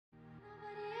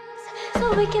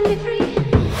so we can be free. All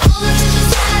the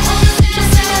future's sad, all the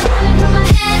future's sad, running through my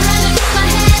head, running through my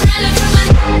head, running through my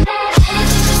head. All the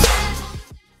future's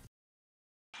sad.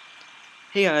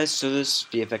 Hey guys, so this is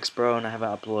VFX Bro and I haven't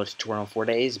uploaded a tutorial in 4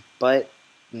 days, but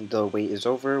the wait is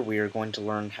over. We are going to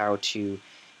learn how to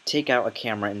take out a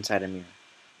camera inside a mirror.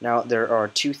 Now there are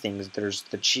two things. There's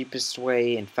the cheapest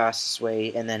way and fastest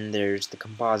way, and then there's the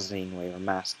compositing way or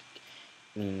masking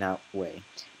out way.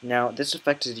 Now this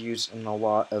effect is used in a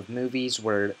lot of movies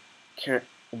where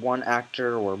one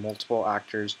actor or multiple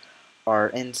actors are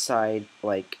inside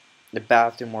like the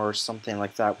bathroom or something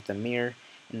like that with a mirror,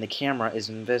 and the camera is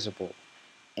invisible.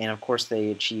 And of course they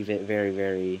achieve it very,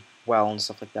 very well and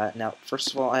stuff like that. Now,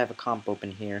 first of all, I have a comp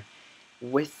open here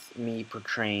with me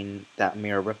portraying that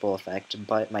mirror ripple effect,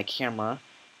 but my camera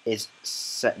is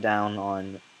set down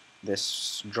on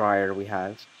this dryer we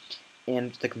have,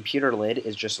 and the computer lid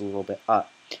is just a little bit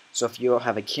up. So if you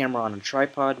have a camera on a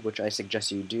tripod, which I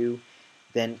suggest you do,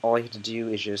 then all you have to do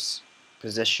is just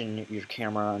position your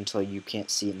camera until you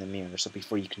can't see it in the mirror. So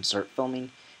before you can start filming,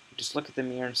 you just look at the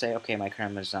mirror and say, okay, my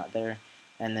camera's not there,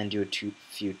 and then do a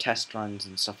few test runs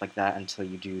and stuff like that until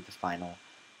you do the final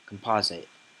composite.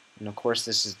 And of course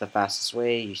this is the fastest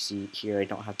way. You see here I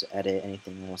don't have to edit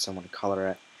anything unless I want to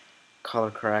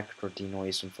color correct or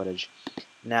denoise some footage.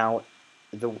 Now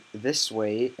this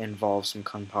way involves some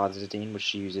compositing,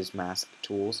 which uses mask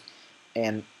tools,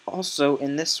 and also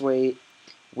in this way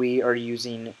we are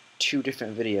using two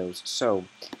different videos. So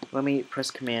let me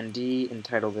press Command D and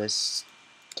title this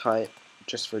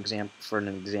just for an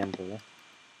example.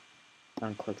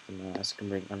 Unclick the mask and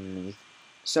bring underneath.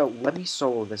 So let me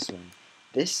solo this one.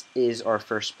 This is our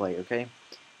first play, okay?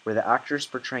 Where the actor is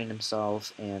portraying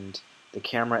himself and the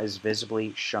camera is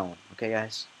visibly shown. Okay,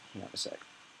 guys? Hang on a sec.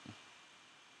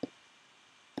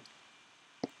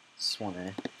 Just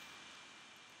wanna.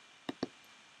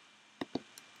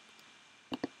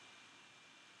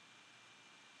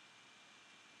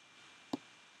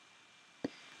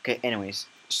 Okay, anyways,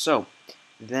 so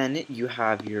then you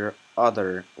have your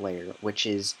other layer, which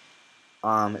is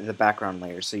the background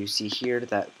layer. So you see here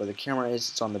that where the camera is,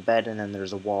 it's on the bed, and then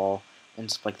there's a wall and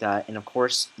stuff like that. And of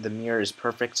course, the mirror is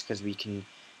perfect because we can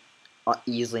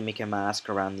easily make a mask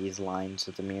around these lines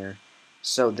of the mirror.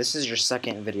 So this is your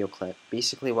second video clip.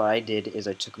 Basically what I did is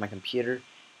I took my computer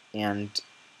and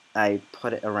I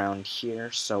put it around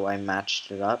here, so I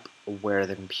matched it up where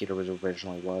the computer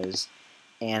originally was,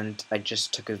 and I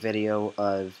just took a video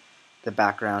of the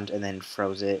background and then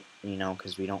froze it, you know,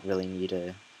 because we don't really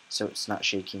need so it's not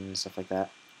shaking and stuff like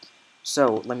that.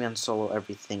 So let me unsolo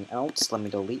everything else. Let me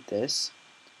delete this.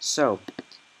 So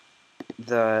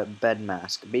the bed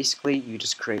mask. Basically you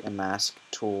just create a mask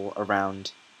tool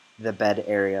around the bed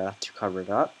area to cover it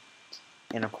up.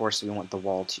 And of course we want the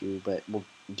wall too, but we'll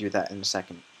do that in a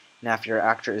second. Now if your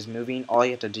actor is moving, all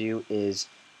you have to do is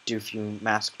do a few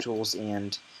mask tools,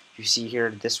 and you see here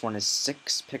this one is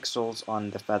 6 pixels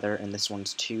on the feather and this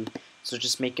one's 2, so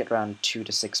just make it around 2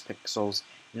 to 6 pixels,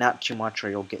 not too much or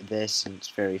you'll get this and it's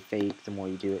very fake the more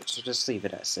you do it, so just leave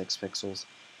it at 6 pixels.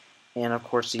 And of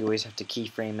course you always have to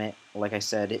keyframe it, like I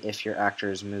said, if your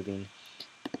actor is moving.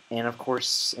 And of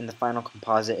course in the final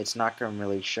composite it's not going to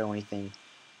really show anything.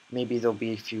 Maybe there'll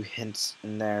be a few hints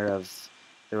in there of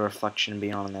the reflection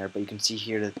being on there, but you can see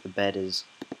here that the bed is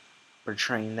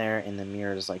portraying there and the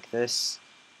mirror is like this,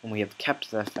 and we have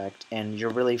kept the effect, and you're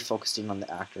really focusing on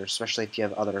the actor, especially if you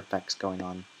have other effects going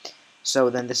on. So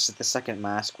then this is the second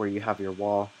mask where you have your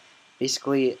wall.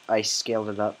 Basically I scaled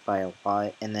it up by a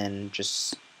lot and then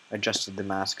just adjusted the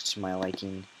mask to my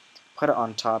liking. Put it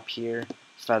on top here,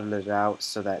 feathered it out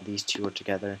so that these two are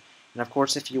together. And of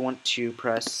course if you want to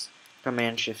press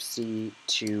Command-Shift-C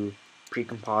to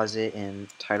pre-composite and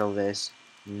title this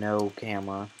no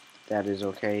camera, that is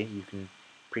okay. You can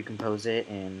pre-compose it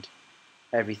and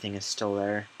everything is still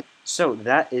there. So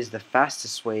that is the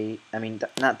fastest way. I mean,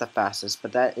 not the fastest,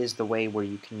 but that is the way where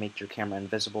you can make your camera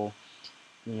invisible,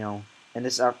 you know. And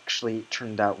this actually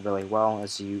turned out really well.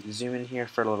 As you zoom in here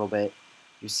for a little bit,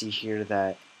 you see here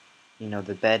that, you know,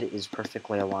 the bed is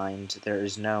perfectly aligned. There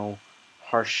is no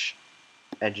harsh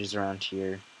edges around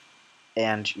here,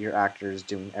 and your actor is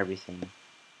doing everything.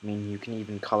 I mean, you can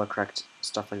even color correct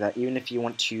stuff like that. Even if you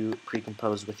want to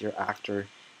pre-compose with your actor,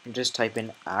 you can just type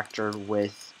in actor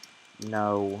with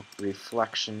no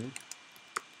reflection.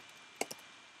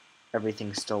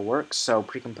 Everything still works. So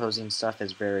pre-composing stuff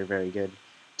is very, very good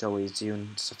to always do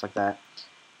and stuff like that.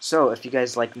 So if you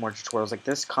guys like more tutorials like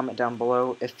this, comment down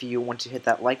below. If you want to hit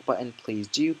that like button, please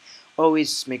do.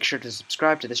 Always make sure to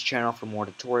subscribe to this channel for more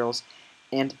tutorials.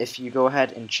 And if you go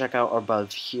ahead and check out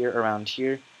above here, around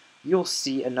here, you'll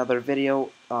see another video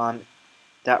on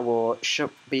that will show,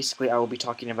 basically I will be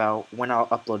talking about when I'll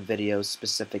upload videos,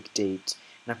 specific date,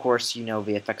 and of course you know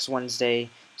VFX Wednesday,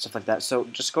 stuff like that. So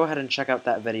just go ahead and check out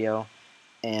that video,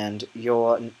 and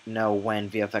you'll know when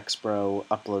VFX Bro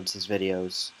uploads his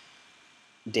videos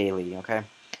daily, okay?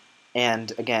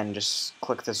 And again, just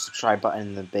click the subscribe button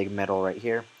in the big middle right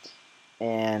here.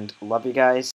 And love you guys.